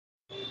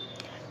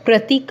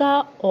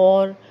Pratika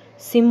or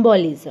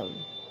symbolism.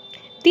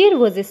 There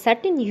was a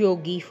certain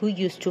yogi who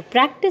used to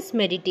practice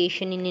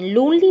meditation in a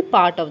lonely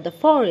part of the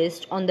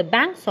forest on the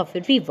banks of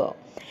a river.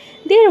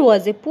 There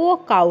was a poor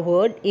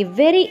cowherd, a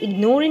very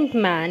ignorant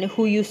man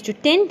who used to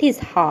tend his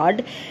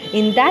herd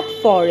in that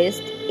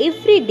forest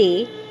every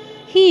day.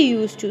 He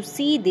used to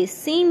see this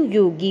same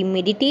yogi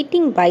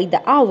meditating by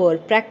the hour,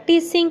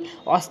 practicing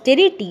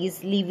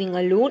austerities, living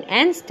alone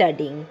and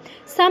studying.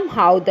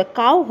 Somehow the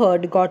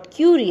cowherd got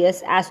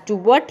curious as to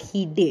what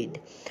he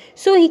did.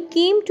 So he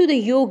came to the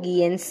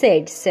yogi and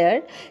said,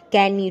 "Sir,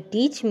 can you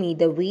teach me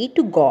the way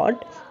to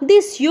God?"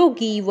 This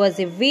yogi was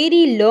a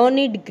very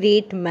learned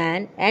great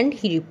man, and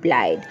he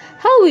replied,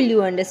 "How will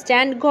you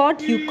understand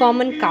God, you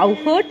common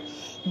cowherd?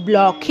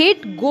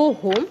 Blockhead, go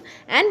home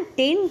and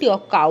tend your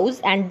cows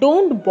and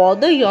don't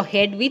bother your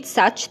head with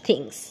such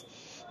things."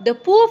 The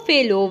poor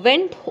fellow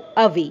went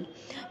away,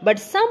 but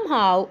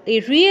somehow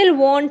a real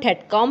want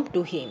had come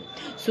to him,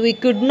 so he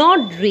could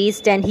not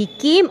rest, and he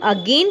came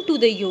again to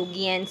the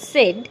yogi and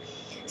said,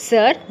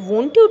 "Sir,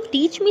 won't you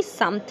teach me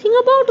something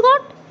about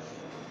God?"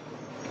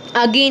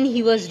 Again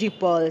he was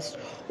repulsed.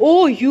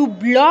 "Oh, you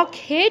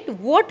blockhead,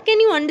 what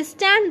can you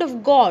understand of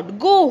God?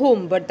 Go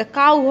home." But the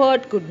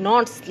cowherd could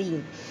not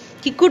sleep.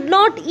 He could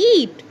not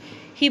eat.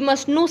 He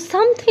must know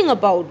something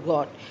about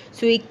God.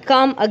 So he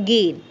came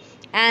again.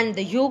 And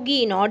the yogi,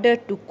 in order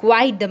to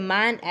quiet the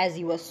man as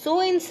he was so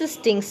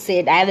insisting,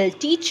 said, "I will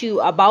teach you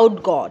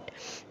about God."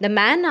 The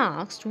man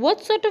asked,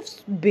 "What sort of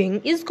being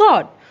is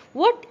God?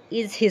 What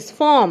is his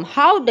form?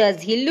 How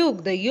does he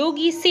look?" The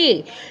yogi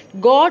said,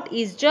 "God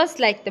is just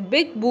like the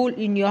big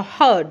bull in your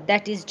herd.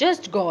 That is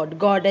just God.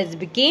 God has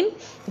become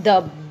the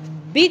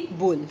big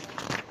bull."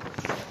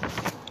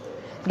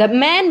 The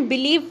man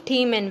believed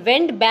him and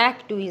went back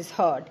to his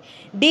herd.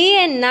 Day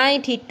and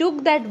night he took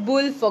that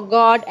bull for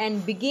God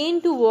and began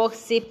to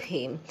worship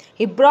him.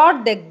 He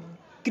brought the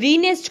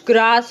greenest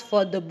grass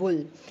for the bull,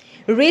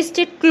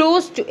 rested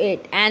close to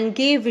it, and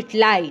gave it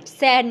light,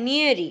 sat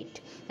near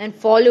it, and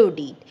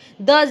followed it.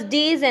 Thus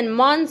days and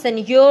months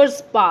and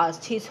years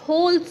passed. His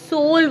whole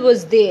soul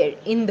was there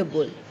in the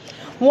bull.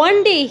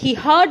 One day he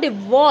heard a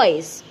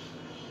voice,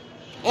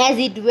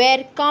 as it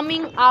were,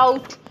 coming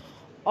out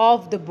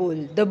of the bull.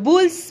 "The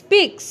bull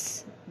speaks,"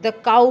 the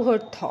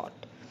cowherd thought.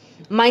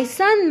 My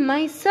son,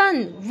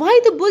 why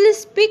the bull is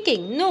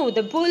speaking?" "No,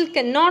 the bull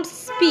cannot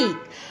speak."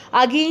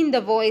 Again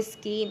the voice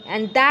came,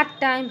 and that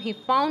time he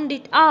found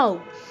it out.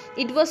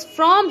 It was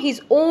from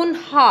his own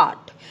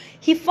heart.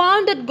 He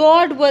found that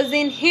God was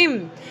in him.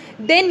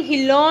 Then he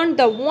learned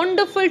the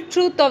wonderful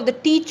truth of the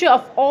teacher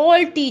of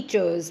all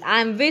teachers, "I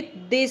am with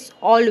this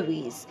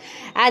always."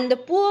 And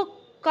the poor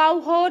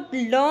cowherd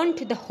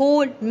learnt the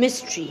whole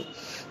mystery.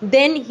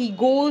 Then he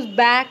goes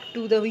back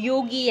to the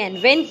yogi,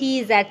 and when he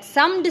is at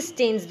some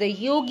distance, the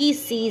yogi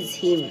sees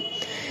him.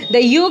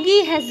 The yogi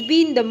has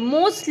been the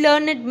most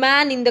learned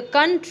man in the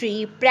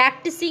country,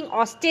 practicing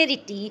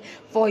austerity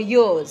for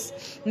years,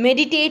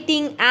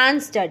 meditating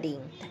and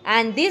studying.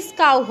 And this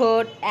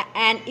cowherd,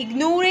 an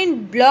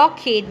ignorant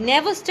blockhead,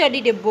 never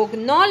studied a book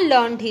nor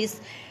learned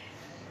his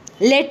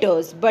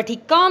letters, but he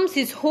comes,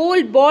 his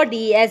whole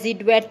body as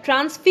it were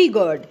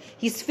transfigured,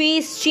 his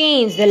face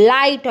changed, the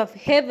light of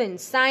heaven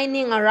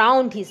shining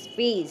around his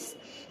face.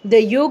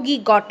 The yogi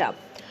got up.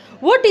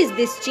 "What is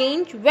this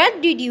change? Where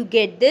did you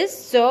get this?"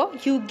 "Sir,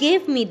 you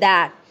gave me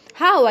that."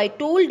 "How? I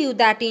told you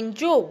that in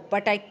joke,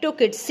 but I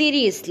took it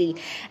seriously,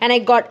 and I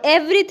got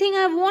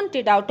everything I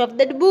wanted out of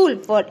that bull,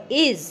 for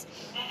is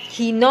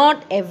he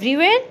not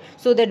everywhere?"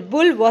 So that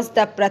bull was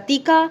the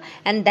Pratika,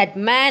 and that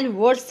man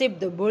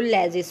worshipped the bull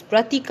as his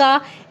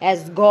Pratika,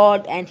 as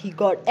God, and he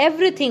got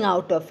everything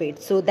out of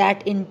it. So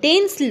that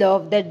intense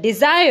love, that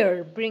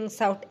desire, brings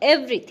out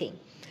everything.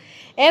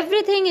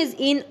 Everything is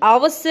in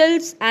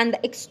ourselves, and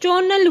the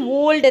external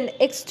world and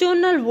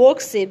external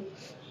worship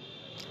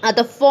are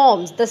the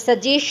forms, the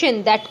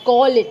suggestion that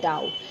call it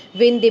out.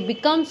 When they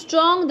become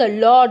strong, the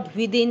Lord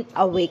within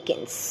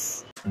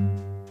awakens.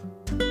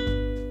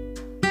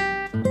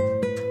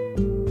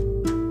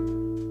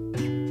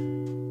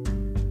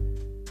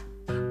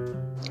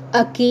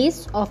 A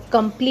case of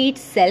complete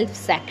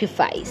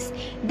self-sacrifice.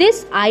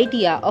 This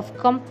idea of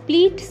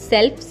complete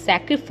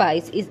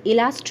self-sacrifice is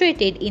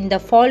illustrated in the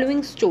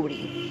following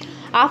story.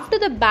 After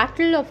the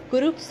battle of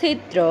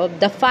Kurukshetra,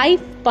 the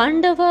 5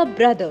 Pandava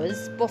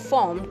brothers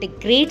performed a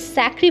great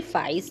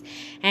sacrifice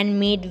and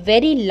made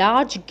very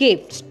large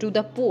gifts to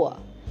the poor.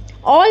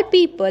 All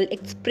people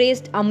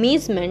expressed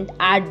amazement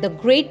at the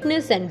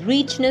greatness and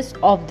richness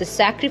of the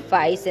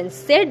sacrifice and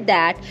said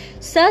that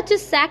such a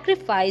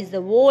sacrifice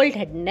the world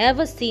had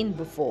never seen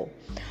before.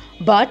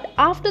 But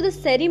after the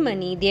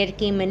ceremony, there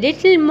came a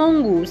little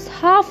mongoose,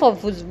 half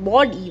of whose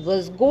body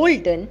was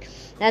golden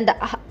and the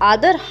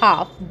other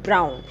half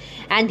brown,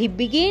 and he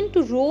began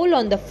to roll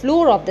on the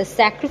floor of the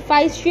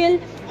sacrificial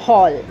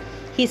hall.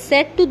 He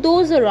said to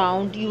those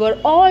around, "You are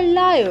all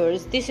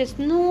liars. This is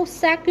no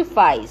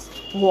sacrifice."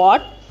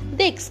 "What?"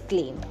 they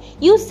exclaimed.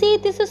 "You say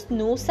this is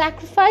no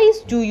sacrifice?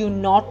 Do you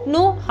not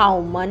know how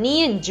money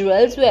and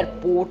jewels were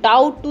poured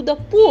out to the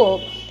poor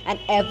and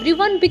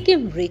everyone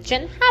became rich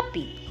and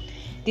happy.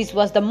 This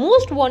was the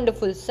most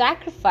wonderful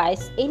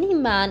sacrifice any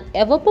man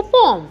ever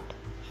performed.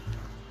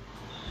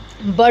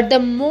 But the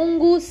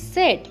mongoose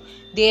said,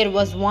 "There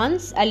was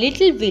once a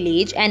little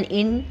village, and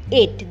in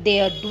it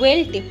there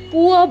dwelt a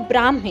poor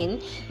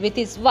Brahmin with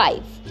his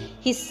wife,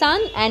 his son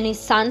and his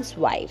son's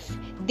wife.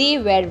 They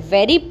were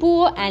very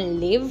poor and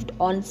lived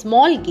on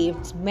small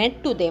gifts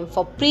made to them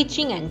for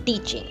preaching and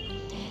teaching.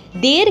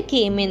 There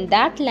came in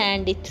that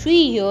land a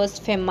 3 years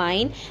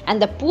famine,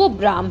 and the poor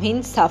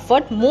Brahmin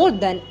suffered more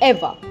than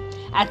ever.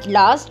 At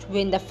last,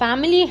 when the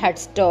family had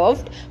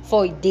starved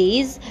for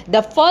days,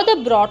 the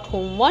father brought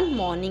home one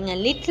morning a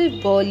little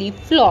barley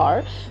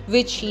flour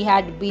which he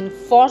had been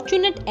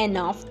fortunate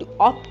enough to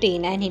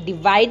obtain, and he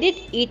divided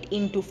it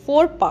into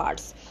 4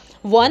 parts,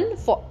 one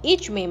for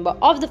each member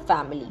of the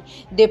family.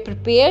 They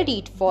prepared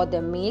it for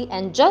the meal,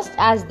 and just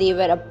as they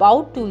were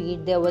about to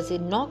eat, there was a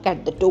knock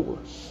at the door.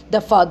 The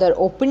father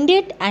opened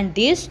it, and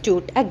there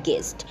stood a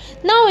guest.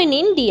 Now in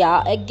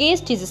India, a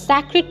guest is a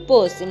sacred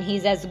person. He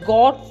is as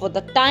God for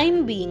the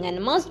time being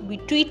and must be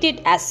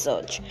treated as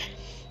such.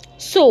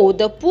 So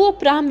the poor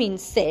Brahmin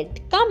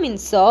said, "Come in,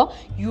 sir,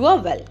 you are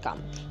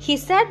welcome." He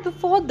set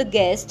before the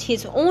guest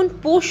his own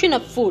portion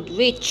of food,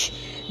 which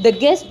the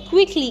guest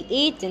quickly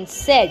ate and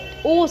said,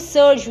 "Oh,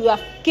 sir, you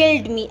have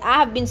killed me. I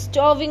have been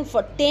starving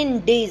for 10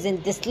 days,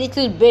 and this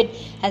little bit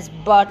has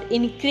but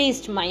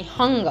increased my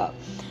hunger."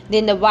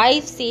 Then the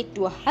wife said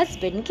to her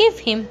husband, "Give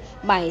him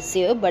my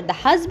share." But the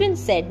husband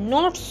said,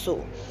 "Not so."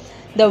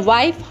 The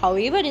wife,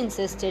 however,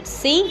 insisted,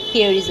 saying,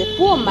 "Here is a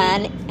poor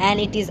man, and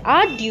it is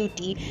our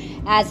duty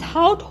as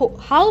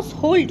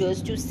householders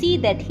to see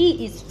that he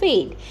is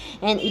fed,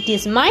 and it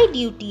is my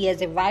duty as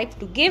a wife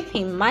to give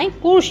him my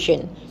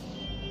portion,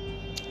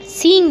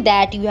 seeing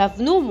that you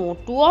have no more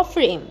to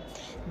offer him."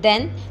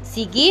 Then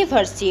she gave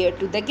her share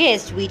to the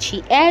guest, which he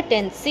ate,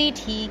 and said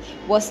he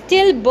was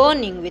still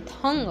burning with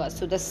hunger.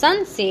 So the son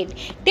said,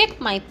 "Take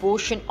my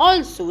portion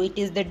also. It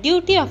is the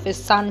duty of a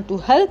son to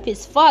help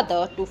his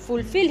father to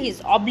fulfill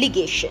his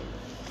obligation."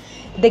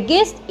 The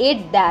guest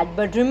ate that,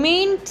 but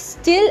remained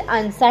still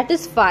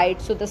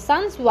unsatisfied. So the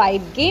son's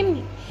wife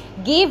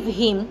gave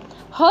him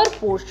her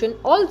portion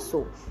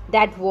also.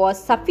 That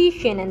was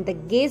sufficient, and the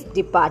guest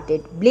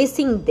departed,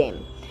 blessing them.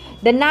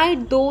 The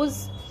night those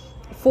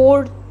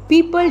 4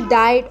 people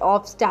died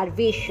of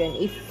starvation.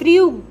 A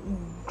few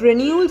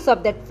granules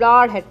of that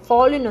flour had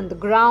fallen on the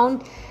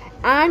ground,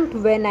 and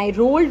when I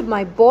rolled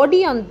my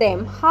body on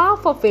them,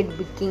 half of it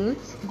became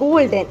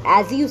golden,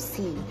 as you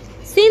see.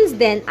 Since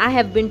then, I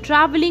have been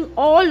traveling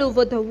all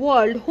over the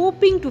world,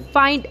 hoping to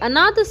find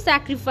another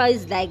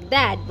sacrifice like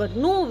that, but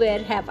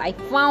nowhere have I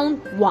found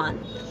one.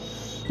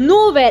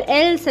 Nowhere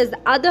else has the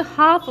other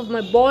half of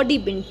my body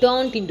been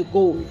turned into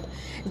gold.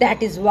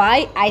 That is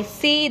why I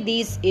say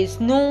this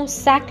is no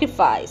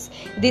sacrifice.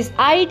 This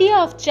idea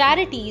of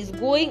charity is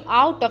going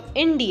out of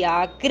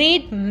India.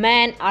 Great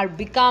men are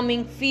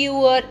becoming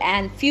fewer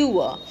and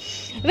fewer.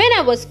 When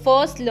I was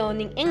first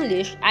learning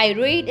English, I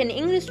read an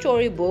English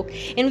storybook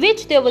in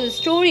which there was a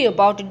story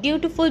about a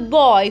dutiful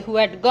boy who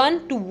had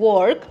gone to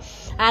work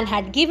and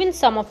had given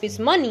some of his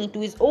money to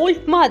his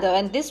old mother,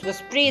 and this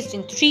was praised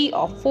in 3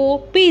 or 4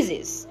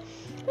 pages.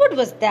 What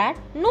was that?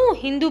 No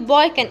Hindu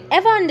boy can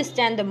ever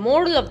understand the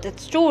moral of that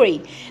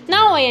story.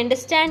 Now I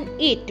understand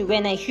it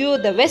when I hear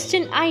the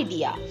Western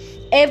idea.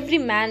 Every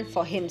man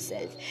for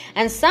himself.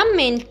 And some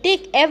men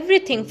take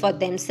everything for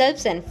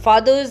themselves, and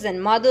fathers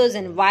and mothers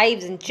and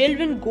wives and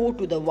children go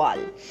to the wall.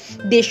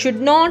 That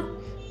should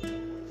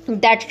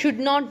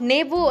not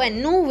never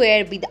and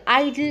nowhere be the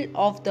idol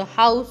of the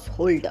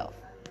householder.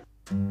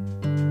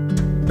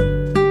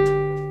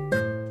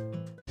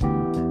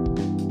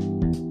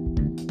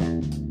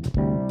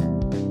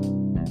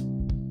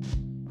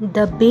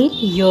 The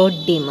big-eared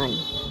demon,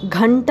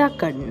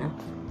 Ghantakarna.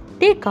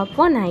 Take up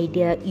one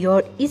idea,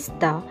 your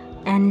Ista,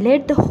 and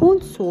let the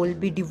whole soul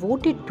be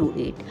devoted to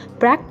it.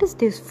 Practice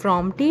this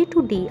from day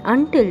to day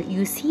until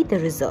you see the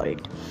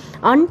result.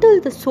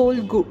 Until the soul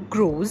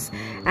grows,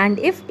 and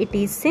if it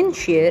is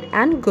sincere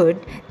and good,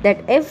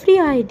 that every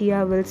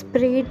idea will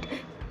spread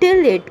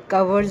till it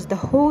covers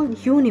the whole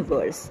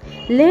universe.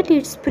 Let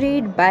it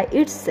spread by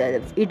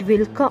itself. It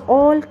will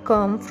all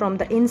come from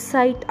the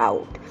inside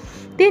out.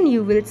 Then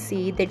you will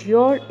see that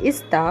your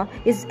Ista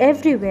is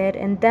everywhere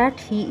and that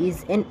he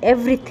is in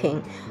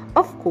everything.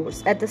 Of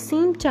course, at the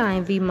same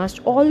time, we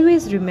must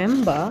always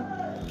remember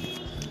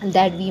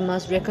that we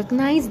must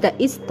recognize the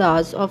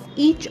Istas of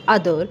each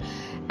other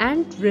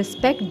and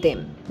respect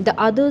them. The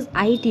other's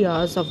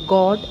ideas of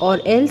God or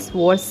else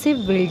worship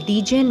will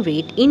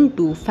degenerate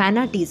into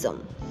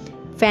fanaticism.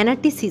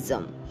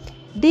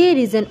 There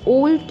is an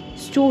old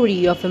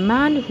story of a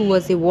man who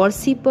was a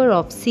worshipper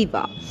of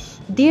Shiva.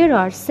 There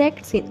are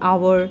sects in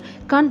our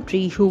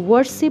country who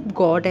worship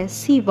God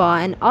as Shiva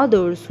and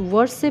others who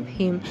worship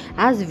him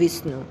as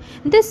Vishnu.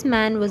 This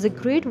man was a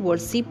great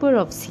worshipper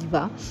of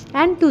Shiva,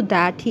 and to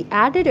that he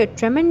added a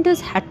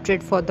tremendous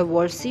hatred for the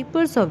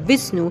worshippers of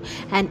Vishnu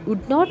and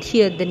would not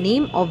hear the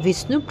name of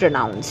Vishnu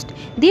pronounced.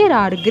 There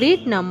are a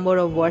great number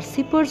of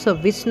worshippers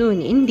of Vishnu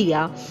in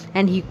India,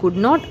 and he could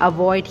not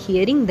avoid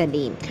hearing the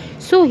name.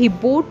 So he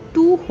bored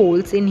 2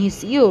 holes in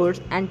his ears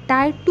and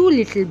tied 2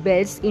 little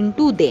bells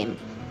into them.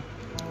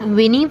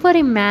 Whenever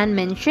a man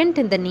mentioned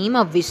the name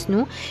of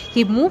Vishnu,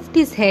 he moved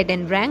his head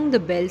and rang the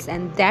bells,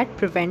 and that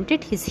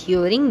prevented his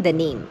hearing the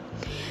name.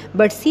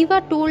 But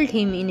Shiva told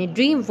him in a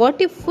dream,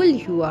 "What a fool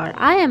you are!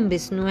 I am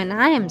Vishnu and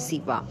I am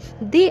Shiva.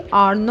 They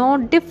are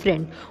not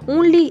different,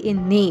 only in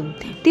name.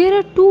 There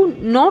are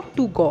not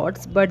two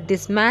gods." But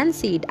this man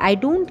said, "I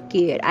don't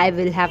care. I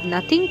will have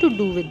nothing to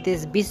do with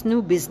this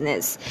Vishnu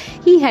business."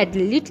 He had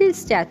a little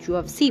statue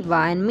of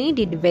Shiva and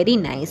made it very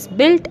nice,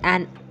 built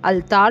an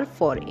altar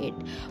for it.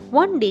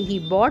 One day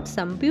he bought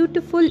some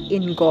beautiful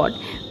ingot.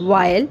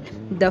 While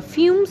the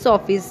fumes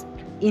of his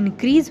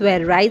increase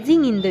were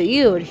rising in the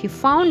air, he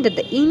found that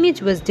the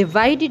image was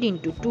divided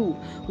into two.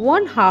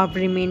 One half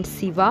remained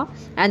Shiva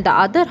and the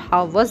other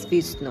half was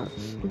Vishnu.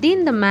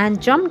 Then the man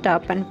jumped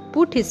up and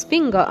put his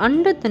finger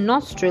under the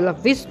nostril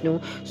of Vishnu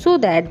so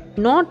that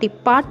not a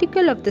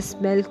particle of the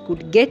smell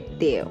could get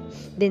there.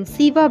 Then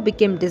Shiva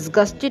became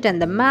disgusted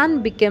and the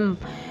man became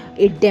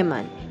a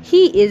demon.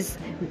 He is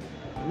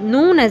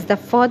known as the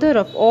father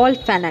of all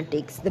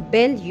fanatics, the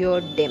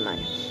bell-eared demon.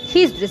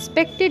 He is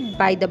respected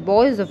by the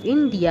boys of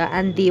India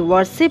and they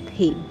worship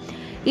him.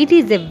 It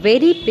is a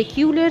very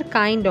peculiar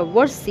kind of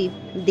worship.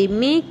 They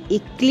make a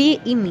clay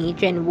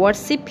image and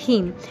worship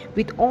him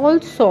with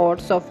all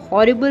sorts of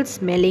horrible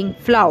smelling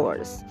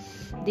flowers.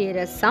 There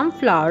are some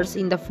flowers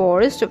in the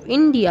forest of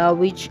India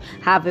which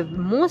have a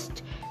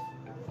most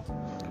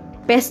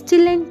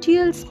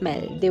pestilential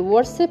smell. They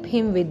worship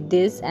him with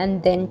this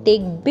and then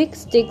take big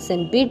sticks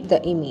and beat the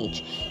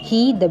image.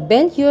 He, the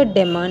bell-eared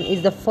demon,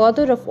 is the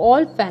father of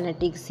all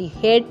fanatics.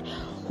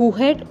 Who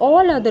hate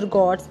all other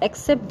gods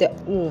except their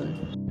own.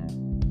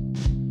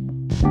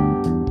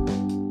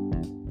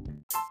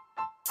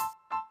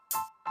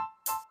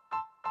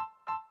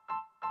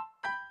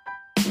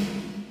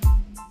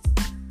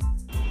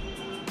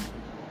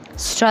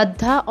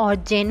 Shraddha or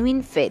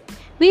genuine faith.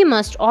 We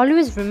must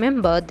always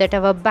remember that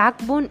our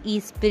backbone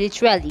is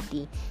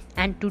spirituality,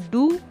 and to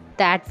do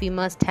that we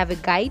must have a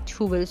guide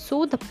who will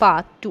show the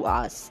path to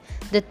us,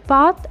 the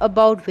path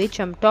about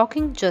which I am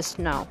talking just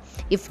now.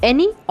 If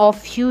any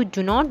of you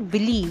do not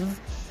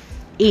believe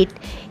it,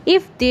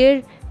 if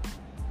there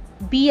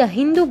be a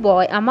Hindu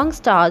boy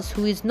amongst us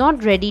who is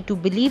not ready to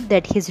believe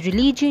that his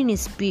religion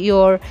is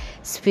pure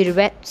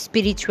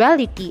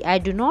spirituality, I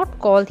do not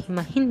call him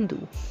a Hindu.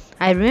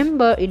 I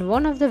remember in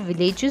one of the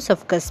villages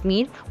of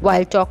Kashmir,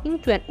 while talking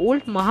to an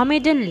old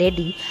Mohammedan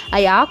lady,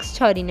 I asked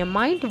her in a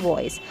mild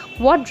voice,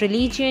 "What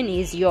religion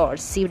is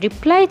yours?" She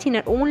replied in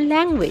her own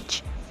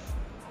language,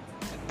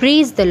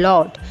 "Praise the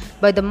Lord.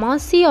 By the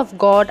mercy of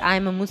God, I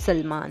am a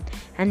Muslim."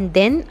 And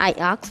then I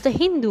asked the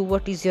Hindu,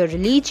 "What is your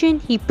religion?"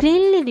 He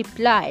plainly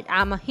replied,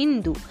 "I am a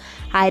Hindu."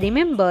 I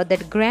remember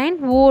that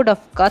grand word of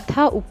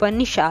Katha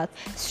Upanishad,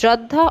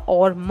 Shraddha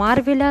or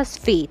marvelous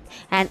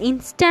faith. An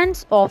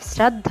instance of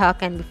Shraddha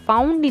can be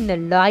found in the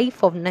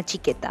life of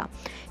Nachiketa.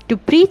 To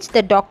preach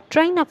the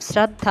doctrine of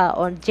Shraddha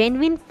or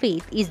genuine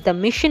faith is the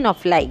mission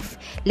of life.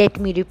 Let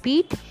me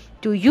repeat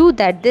to you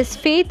that this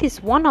faith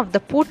is one of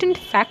the potent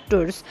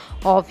factors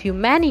of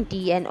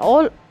humanity and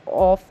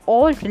of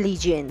all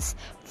religions.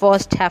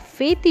 First, have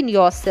faith in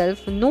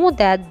yourself. Know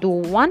that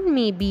though one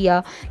may be a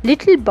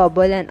little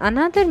bubble and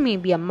another may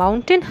be a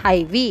mountain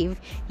high wave,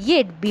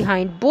 yet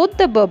behind both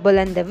the bubble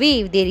and the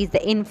wave there is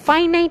the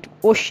infinite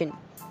ocean.